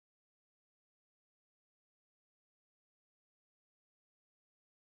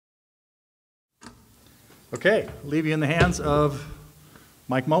Okay, leave you in the hands of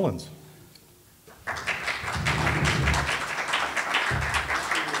Mike Mullins.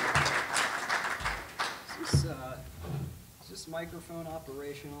 Is this microphone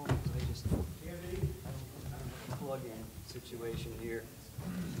operational? I just plug-in situation here.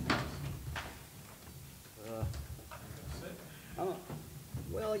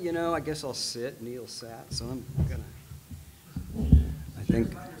 Well, you know, I guess I'll sit. Neil sat, so I'm gonna. I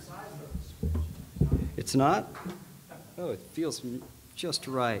think it's not. Oh, it feels just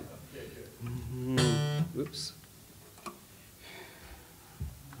right. Oops.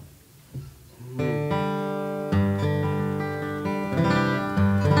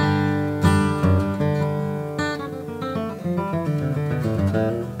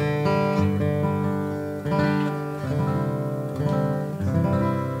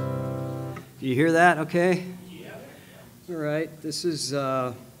 Do you hear that okay? Yeah. All right, this is,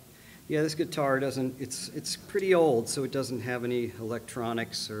 yeah, this guitar doesn't, it's pretty old, so it doesn't have any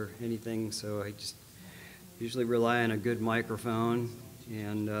electronics or anything, so I just usually rely on a good microphone.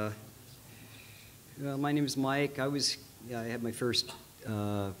 And my name is Mike. I had my first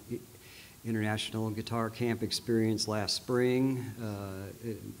international guitar camp experience last spring,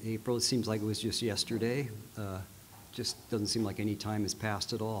 in April. It seems like it was just yesterday. Just doesn't seem like any time has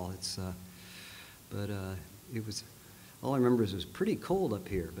passed at all. But it was, all I remember is it was pretty cold up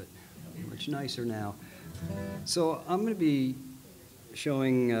here, but much nicer now. So I'm going to be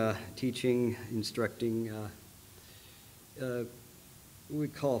showing, teaching, instructing what we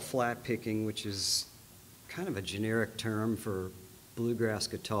call flat picking, which is kind of a generic term for bluegrass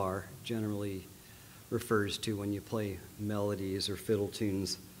guitar. Generally refers to when you play melodies or fiddle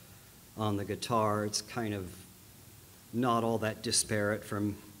tunes on the guitar. It's kind of not all that disparate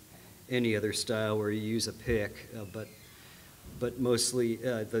from any other style where you use a pick, but mostly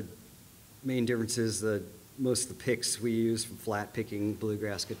the main difference is most of the picks we use for flat picking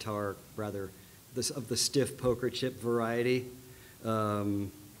bluegrass guitar, rather of the stiff poker chip variety, and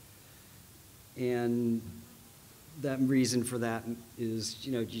that reason for that is,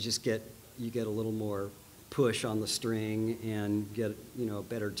 you know, you get a little more push on the string and get, you know, a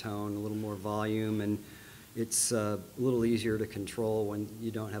better tone, a little more volume, and it's a little easier to control when you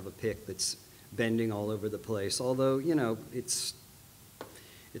don't have a pick that's bending all over the place. Although, you know, it's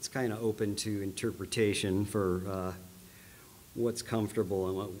kind of open to interpretation for what's comfortable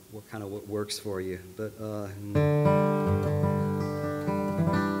and what works for you. But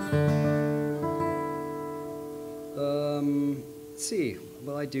let's see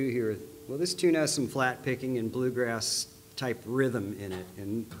what I do here. Well, this tune has some flat picking and bluegrass type rhythm in it,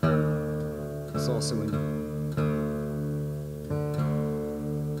 and it's also in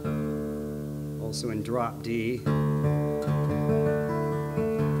drop D.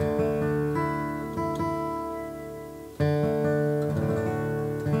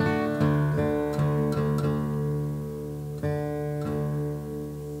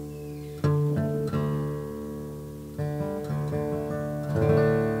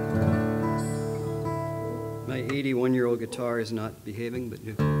 My 81-year-old guitar is not behaving, but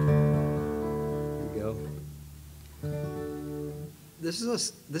here we go. This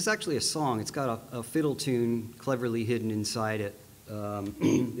is actually a song. It's got a fiddle tune cleverly hidden inside it. One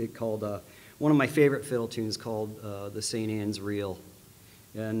of my favorite fiddle tunes called the St. Anne's Reel.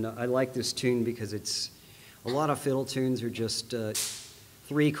 And I like this tune because a lot of fiddle tunes are just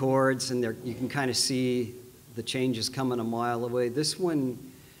 3 chords, and you can kind of see the changes coming a mile away. This one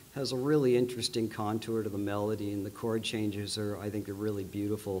has a really interesting contour to the melody, and the chord changes I think are really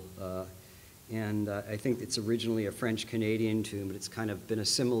beautiful. And I think it's originally a French-Canadian tune, but it's kind of been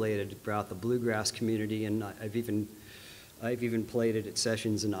assimilated throughout the bluegrass community, and I've even played it at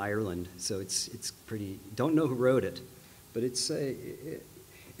sessions in Ireland. So it's pretty. Don't know who wrote it, but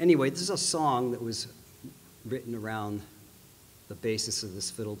anyway. This is a song that was written around the basis of this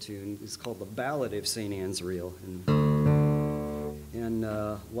fiddle tune. It's called "The Ballad of St. Anne's Reel," and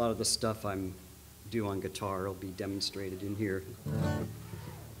a lot of the stuff I'm do on guitar will be demonstrated in here.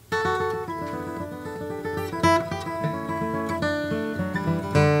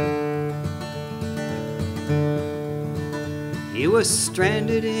 He was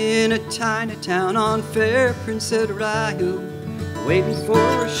stranded in a tiny town on fair Prince Edward Isle, waiting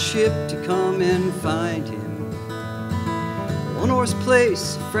for a ship to come and find him. One horse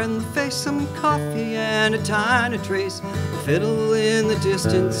place, a friendly face, some coffee, and a tiny trace, a fiddle in the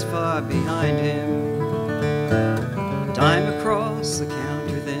distance far behind him. A dime across the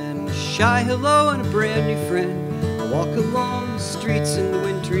counter then, a shy hello and a brand new friend. I walk along the streets in the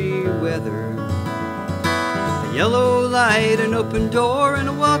wintry weather. A yellow light, an open door, and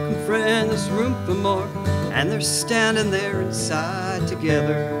a welcome friend, there's room for more. and they're standing there inside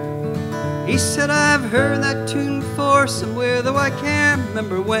together. He said, I've heard that tune before somewhere, though I can't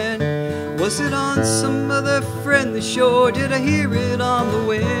remember when. Was it on some other friendly shore? Did I hear it on the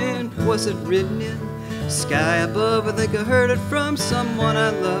wind? Was it written in sky above? I think I heard it from someone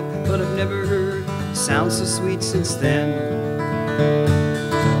I love, but I've never heard sound so sweet since then.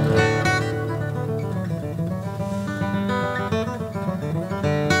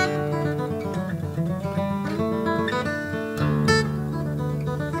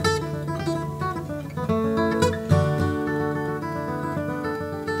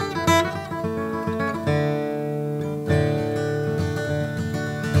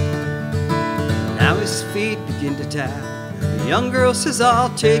 His feet begin to tap. The young girl says,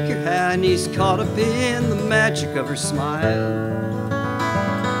 I'll take your hat, and he's caught up in the magic of her smile.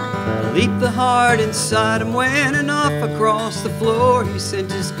 Leap the heart inside him when, and off across the floor he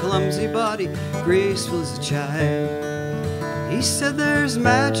sent his clumsy body, graceful as a child. He said, there's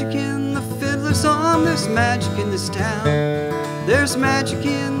magic in the fiddler's song, there's magic in this town. There's magic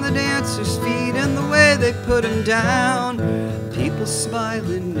in the dancers' feet and the way they put 'em down. People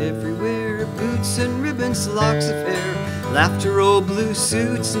smiling everywhere, boots and ribbons, locks of hair, laughter, old blue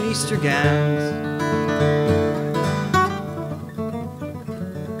suits and Easter gowns.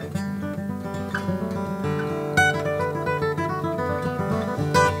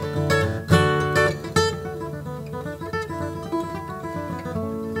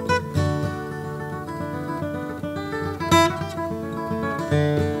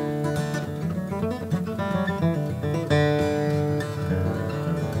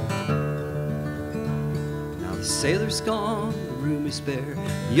 The sailor's gone, the room is bare,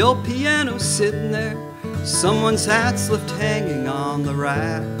 the old piano's sitting there, someone's hat's left hanging on the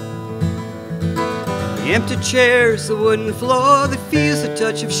rack. The empty chairs, the wooden floor, they feel the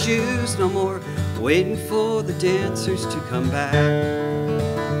touch of shoes no more, waiting for the dancers to come back.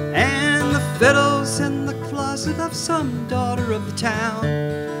 And the fiddle's in the closet of some daughter of the town.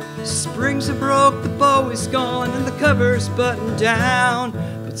 Springs are broke, the bow is gone, and the cover's buttoned down.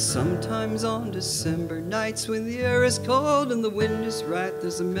 But sometimes on December nights when the air is cold and the wind is right,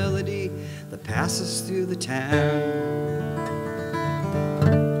 there's a melody that passes through the town.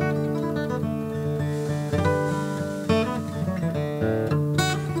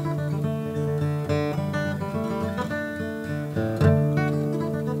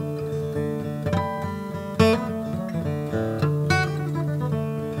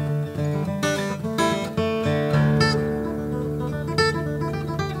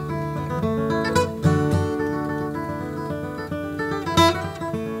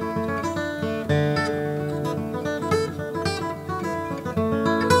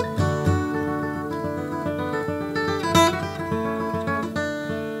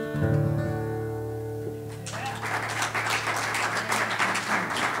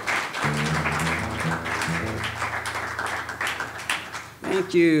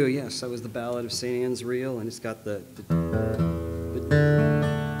 Thank you. Yes, that was the Ballad of St. Anne's Reel, and it's got the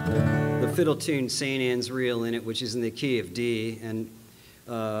fiddle tune St. Anne's Reel in it, which is in the key of D. And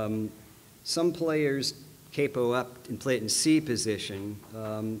some players capo up and play it in C position.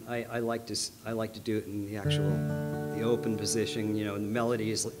 I like to do it in the open position. You know, and the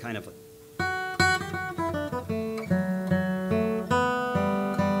melody is kind of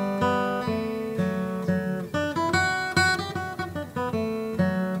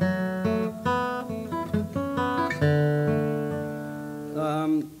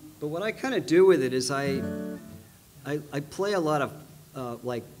but what I kind of do with it is I play a lot of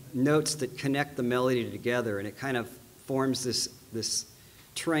like notes that connect the melody together, and it kind of forms this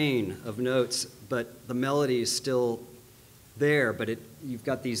train of notes, but the melody is still there, but you've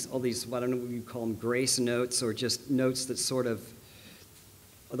got all these, I don't know what you call them, grace notes, or just notes that sort of,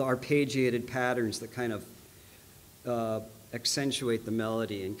 the arpeggiated patterns that kind of accentuate the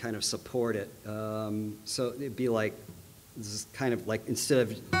melody and kind of support it. So it'd be like, this is kind of like, instead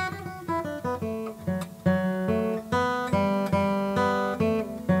of,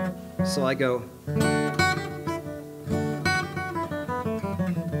 so I go,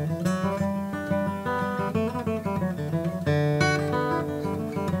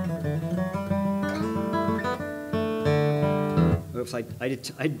 oops, I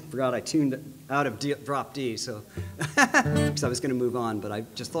forgot I tuned it out of drop D, so, because I was going to move on, but I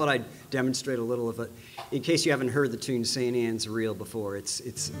just thought I'd demonstrate a little of it. In case you haven't heard the tune St. Anne's Reel before, it's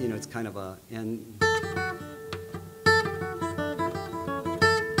you know, it's kind of a, and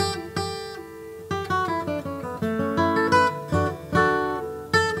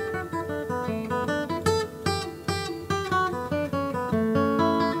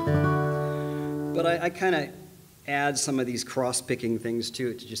But I kind of add some of these cross-picking things to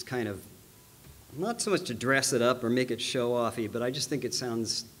it to just kind of, not so much to dress it up or make it show-offy, but I just think it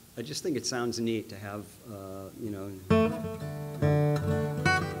sounds neat to have, you know.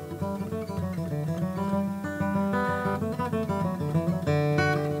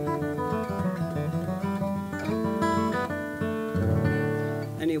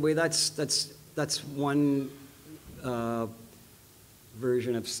 Anyway, that's one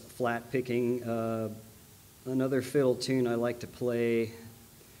version of flat picking. Another fiddle tune I like to play,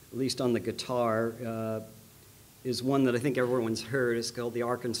 at least on the guitar, is one that I think everyone's heard. It's called the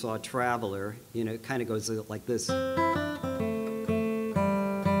Arkansas Traveler. You know, it kind of goes like this.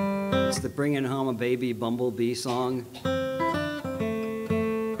 It's the Bringing Home a Baby Bumblebee song.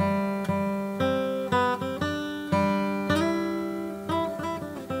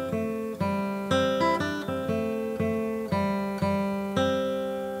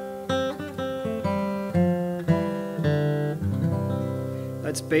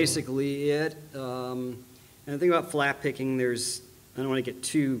 That's basically it. And the thing about flat picking, I don't want to get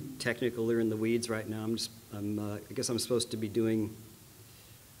too technical or in the weeds right now. I guess I'm supposed to be doing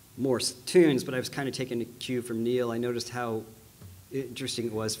more tunes, but I was kind of taking a cue from Neil. I noticed how interesting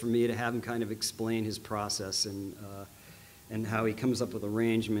it was for me to have him kind of explain his process and how he comes up with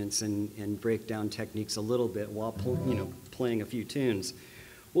arrangements and break down techniques a little bit while playing a few tunes.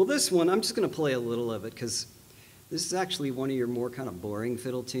 Well, this one, I'm just going to play a little of it because this is actually one of your more kind of boring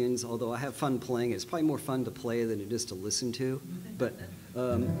fiddle tunes, although I have fun playing it. It's probably more fun to play than it is to listen to. But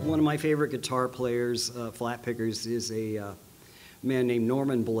one of my favorite guitar players, flat pickers, is a man named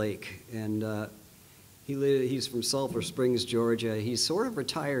Norman Blake. And he's from Sulphur Springs, Georgia. He's sort of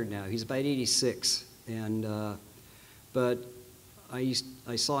retired now. He's about 86. But I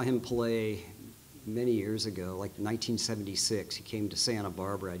saw him play many years ago, like 1976. He came to Santa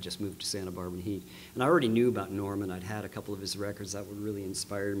Barbara. I just moved to Santa Barbara, and I already knew about Norman. I'd had a couple of his records that would really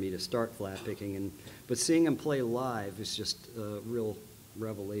inspire me to start flat picking, but seeing him play live is just a real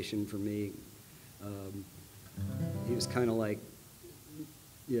revelation for me. He was kind of like,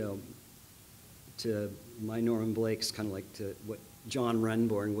 to my Norman Blake's kind of like to what John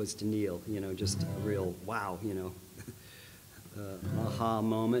Renbourn was to Neil. Just a real wow, aha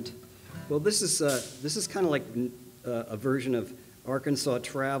moment. Well, this is kind of like a version of Arkansas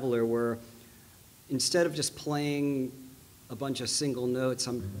Traveler where instead of just playing a bunch of single notes,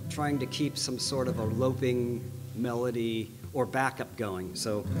 I'm trying to keep some sort of a loping melody or backup going.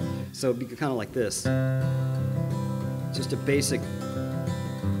 So it'd be kind of like this. Just a basic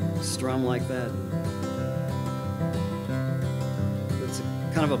strum like that. It's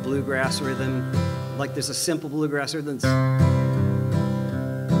kind of a bluegrass rhythm. Like there's a simple bluegrass rhythm.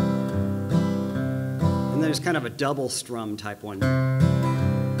 And there's kind of a double strum type one.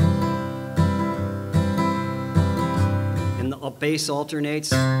 And the bass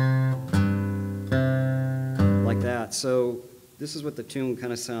alternates like that. So this is what the tune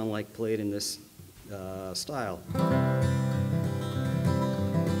kind of sound like played in this style.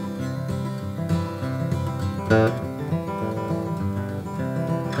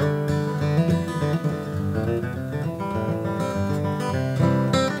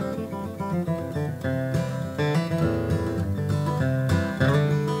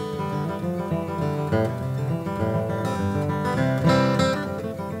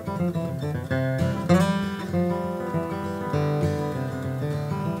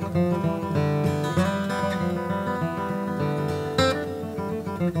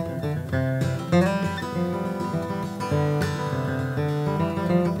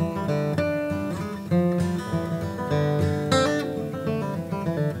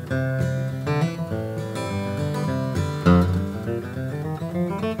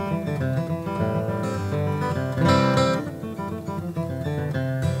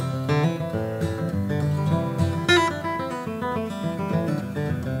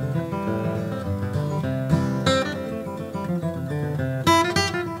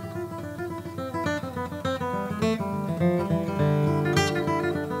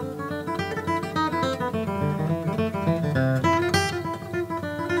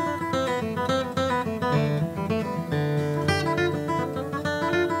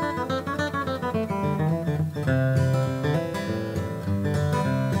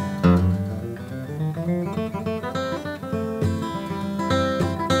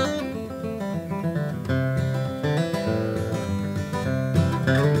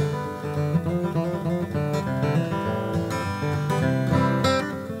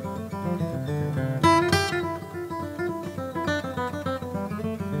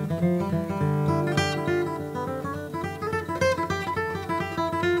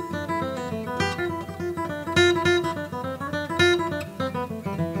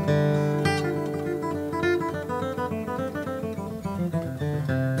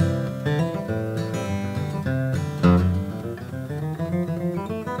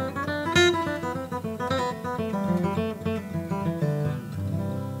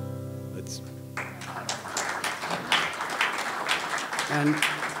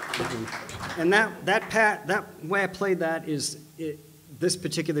 And that way I played that is this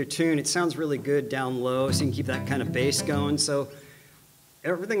particular tune. It sounds really good down low, so you can keep that kind of bass going. So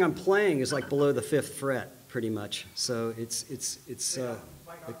everything I'm playing is like below the 5th fret, pretty much. So it's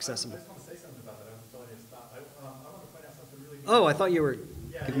accessible. I just want to say something about that. I was telling you to stop. I want to point out something really. Oh, I thought you were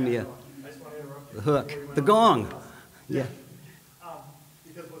giving me I just want to interrupt you. the hook, before we went the on to gong. something else. Yeah.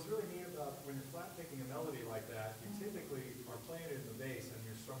 Because what's really neat about when you're flat picking a melody like that, you typically are playing it in the bass and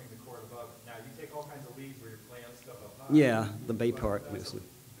you're strumming the chord above it. Now, you take all kinds of leads where you're playing stuff up high. Yeah, the bass But part that's mostly.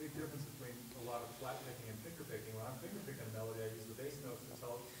 a big difference between a lot of flat picking and finger picking. When I'm finger picking a melody, I use the bass notes to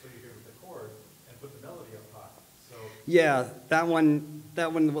tell so you hear the chord and put the melody up high. So Yeah, that one,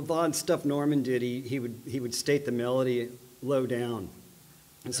 with a lot of stuff Norman did, he would state the melody low down.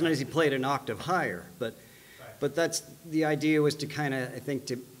 And sometimes he played an octave higher, but that's, the idea was to kind of, I think,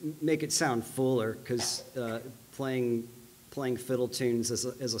 to make it sound fuller, because playing fiddle tunes as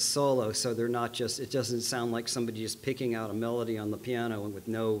a solo, so they're not just, it doesn't sound like somebody just picking out a melody on the piano with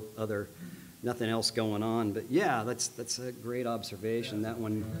nothing else going on. But yeah, that's a great observation. That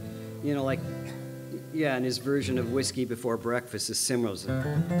one, you know, like, yeah, and his version of Whiskey Before Breakfast is similar.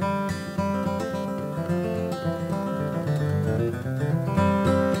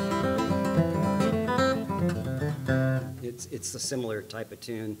 It's a similar type of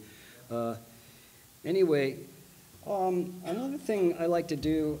tune. Anyway, another thing I like to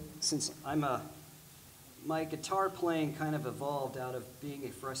do, since my guitar playing kind of evolved out of being a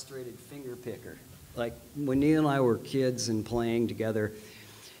frustrated finger picker. Like when Neil and I were kids and playing together,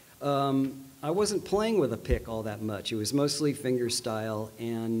 I wasn't playing with a pick all that much. It was mostly finger style,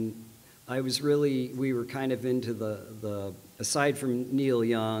 and we were kind of into the aside from Neil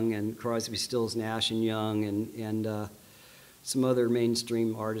Young and Crosby, Stills, Nash and Young and some other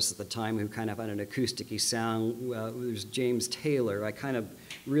mainstream artists at the time who kind of had an acoustic-y sound. There's James Taylor. I kind of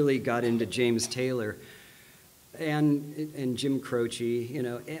really got into James Taylor and Jim Croce, you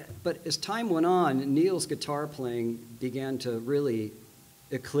know. But as time went on, Neil's guitar playing began to really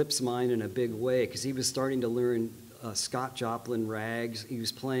eclipse mine in a big way, because he was starting to learn Scott Joplin rags. He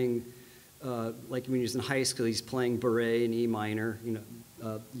was playing, like when he was in high school, he's playing Bourrée in E minor, you know,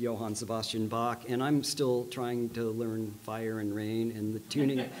 Johann Sebastian Bach, and I'm still trying to learn Fire and Rain and the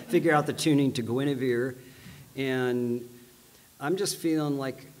tuning, figure out the tuning to Guinevere, and I'm just feeling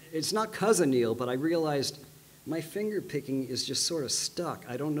like, it's not 'cause of Neil, but I realized my finger picking is just sort of stuck.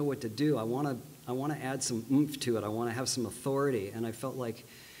 I don't know what to do. I want to add some oomph to it. I want to have some authority, and I felt like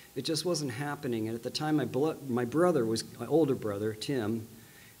it just wasn't happening. And at the time, my older brother, Tim,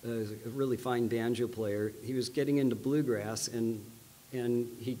 a really fine banjo player. He was getting into bluegrass, and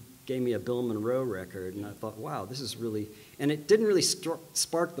he gave me a Bill Monroe record, and I thought, wow, this is really, and it didn't really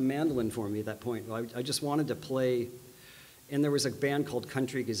spark the mandolin for me at that point. I just wanted to play, and there was a band called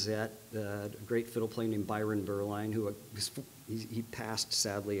Country Gazette, a great fiddle player named Byron Berline, who he passed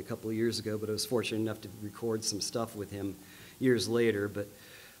sadly a couple of years ago, but I was fortunate enough to record some stuff with him years later. But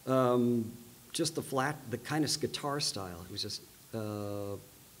just the kind of guitar style, it was just,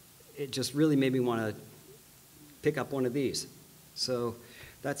 it just really made me want to pick up one of these. So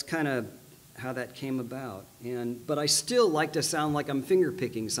that's kind of how that came about. But I still like to sound like I'm finger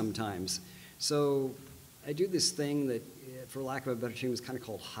picking sometimes. So I do this thing that, for lack of a better term, is kind of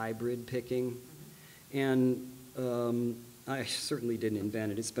called hybrid picking. And I certainly didn't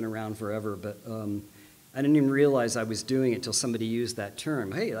invent it. It's been around forever, but I didn't even realize I was doing it until somebody used that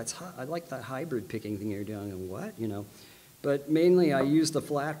term. Hey, I like that hybrid picking thing you're doing. And what? You know. But mainly I use the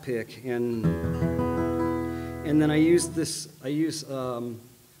flat pick, and then I use this, I'm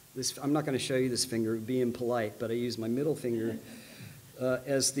not going to show you this finger, being impolite, but I use my middle finger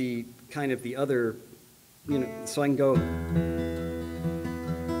as the kind of the other, you know, so I can go.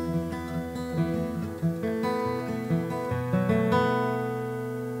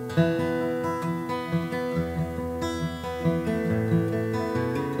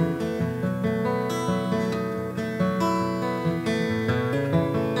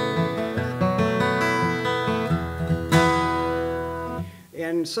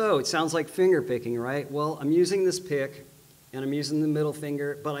 And so it sounds like finger picking, right? Well, I'm using this pick, and I'm using the middle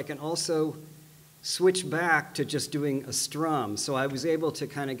finger, but I can also switch back to just doing a strum. So I was able to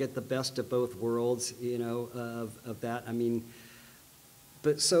kind of get the best of both worlds, you know, of that. I mean,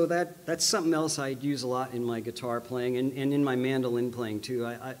 but so that's something else I use a lot in my guitar playing and in my mandolin playing too.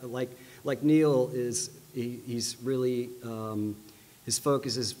 I like Neil he's really, his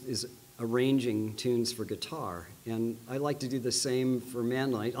focus is arranging tunes for guitar, and I like to do the same for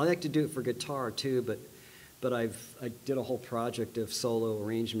mandolin. I like to do it for guitar too, but but I did a whole project of solo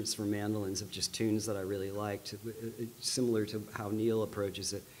arrangements for mandolins of just tunes that I really liked, similar to how Neil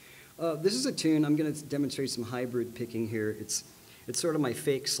approaches it. This is a tune, I'm going to demonstrate some hybrid picking here. It's sort of my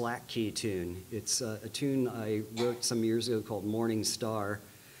fake slack key tune. It's a tune I wrote some years ago called Morning Star,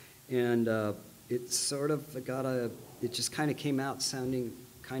 and it's sort of it just kind of came out sounding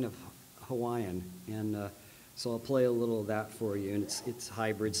kind of Hawaiian, and so I'll play a little of that for you, and it's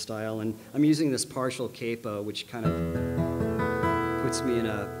hybrid style, and I'm using this partial capo, which kind of puts me in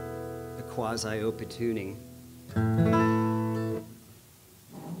a quasi-opa tuning.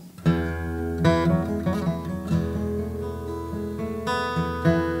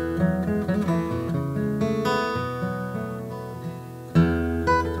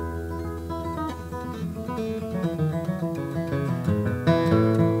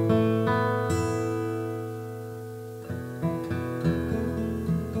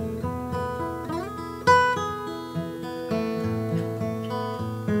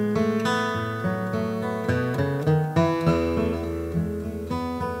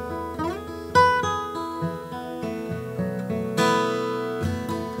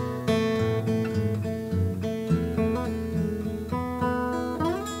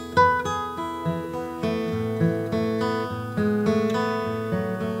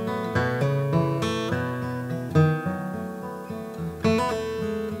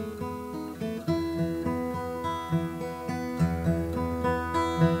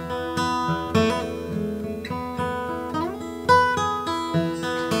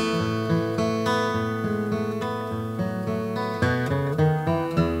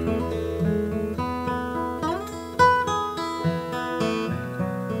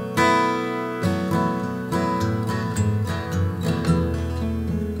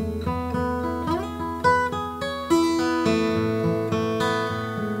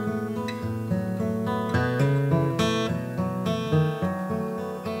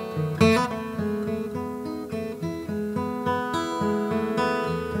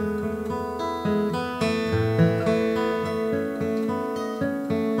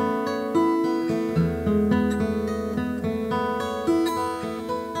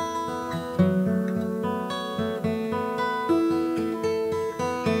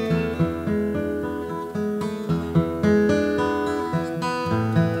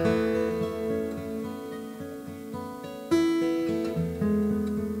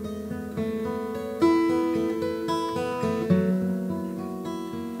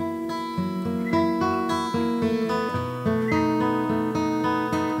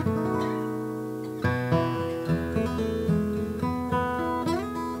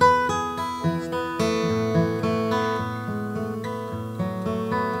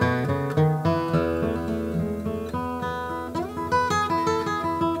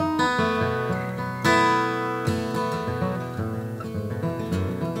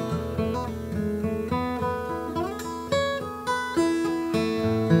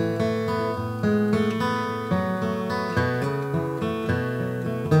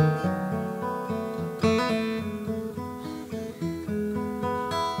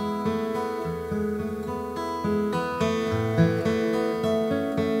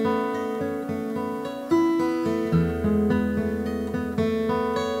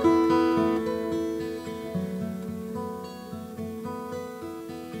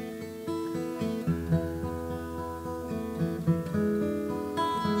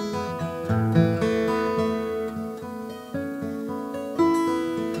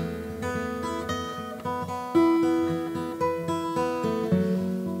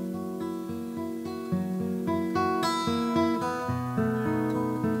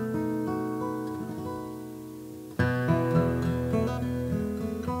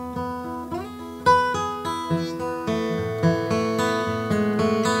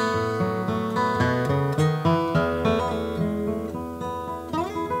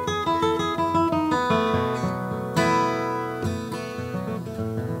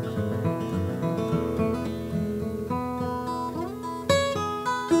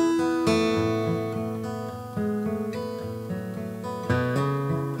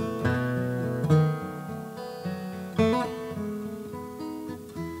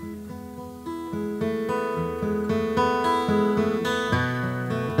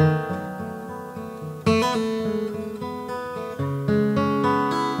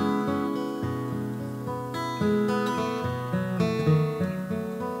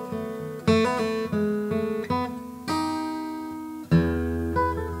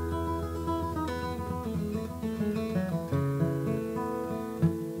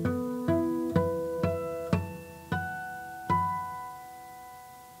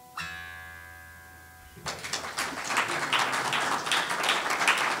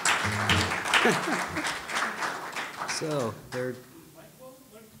 So they're, Mike, what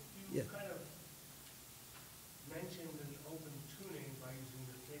Yeah. you kind of mentioned an open tuning by using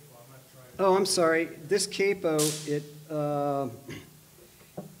the capo. I'm not sure. oh, I'm sorry. This capo,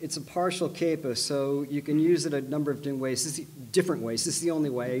 it's a partial capo, so you can use it a number of different ways. Different ways. This is the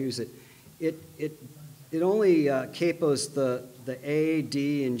only way I use it. It only capos the A,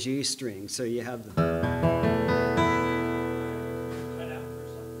 D, and G strings. So you have the. Cut out or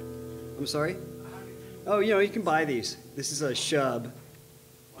something. I'm sorry. How did you? Oh, you can buy these. This is a Shub.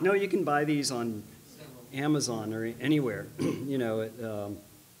 No, you can buy these on Amazon or anywhere.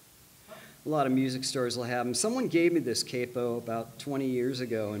 A lot of music stores will have them. Someone gave me this capo about 20 years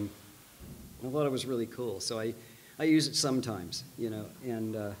ago, and I thought it was really cool. So I use it sometimes,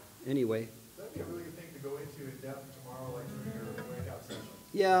 and anyway. That'd be a really good thing to go into in depth tomorrow, like during your breakout session.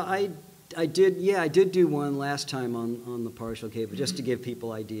 Yeah, I did do one last time on the partial capo, just to give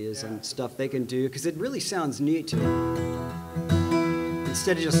people ideas and stuff they can do, because it really sounds neat to me.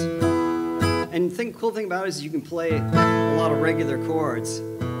 Instead of just, and the cool thing about it is you can play a lot of regular chords.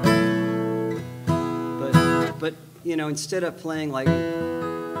 But instead of playing like, I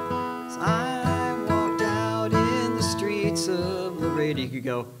walked out in the streets of Laredo, you could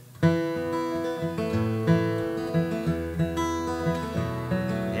go,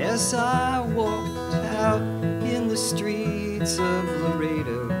 as I walked out in the streets of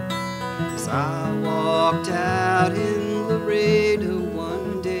Laredo, as I walked out in Laredo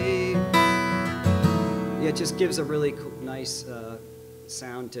one day. Yeah, it just gives a really cool, nice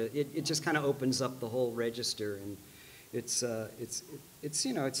sound to it. It just kind of opens up the whole register, and it's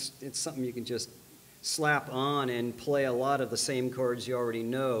something you can just slap on and play a lot of the same chords you already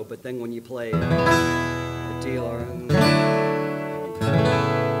know. But then when you play a D, or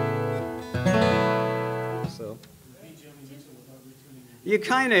so you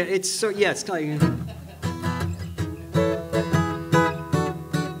kind of it's kind of.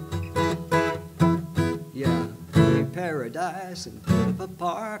 Yeah, paradise and put up a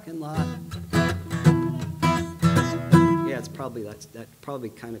parking lot. Yeah, it's probably that's probably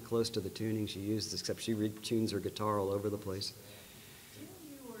kind of close to the tuning she used, except she retunes her guitar all over the place. Didn't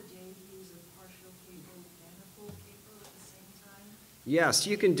you or Dave use a partial capo and a full capo at the same time? Yes,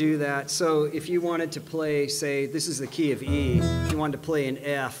 you can do that. So if you wanted to play, say, this is the key of E, if you wanted to play an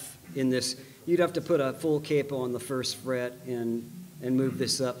F in this, you'd have to put a full capo on the first fret and move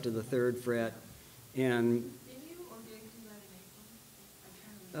this up to the third fret. And Did you or Dave do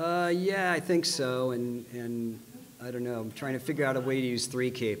that in April? yeah, I think so. And I don't know. I'm trying to figure out a way to use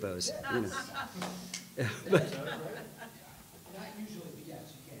 3 capos. But, Not usually, but yes,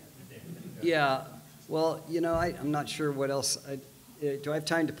 you can. yeah. Well, I'm not sure what else. Do I have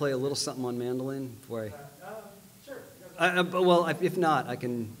time to play a little something on mandolin before Sure. well, if not, I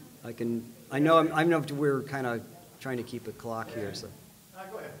can. I know we're kind of trying to keep a clock here, so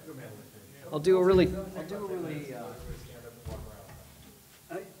Go ahead, go Madeline. I'll do a really. Stand up and walk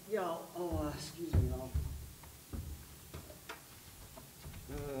around. Excuse me.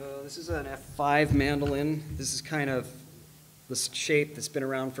 This is an F5 mandolin. This is kind of the shape that's been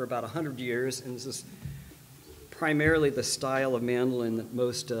around for about 100 years, and this is primarily the style of mandolin that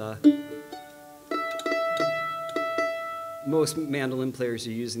most mandolin players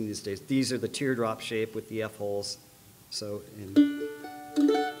are using these days. These are the teardrop shape with the F holes. So,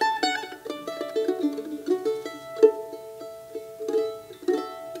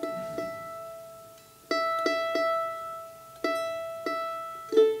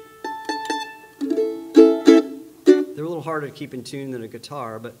 they're a little harder to keep in tune than a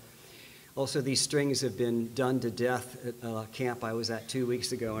guitar, but also these strings have been done to death at a camp I was at 2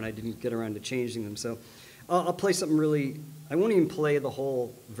 weeks ago, and I didn't get around to changing them. So I'll play something really, I won't even play the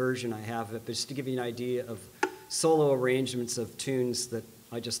whole version I have of it, but just to give you an idea of solo arrangements of tunes that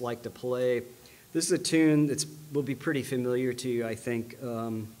I just like to play. This is a tune that will be pretty familiar to you, I think,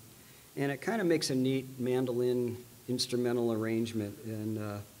 and it kind of makes a neat mandolin instrumental arrangement,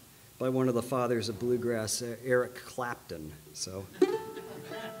 and by one of the fathers of bluegrass, Eric Clapton. So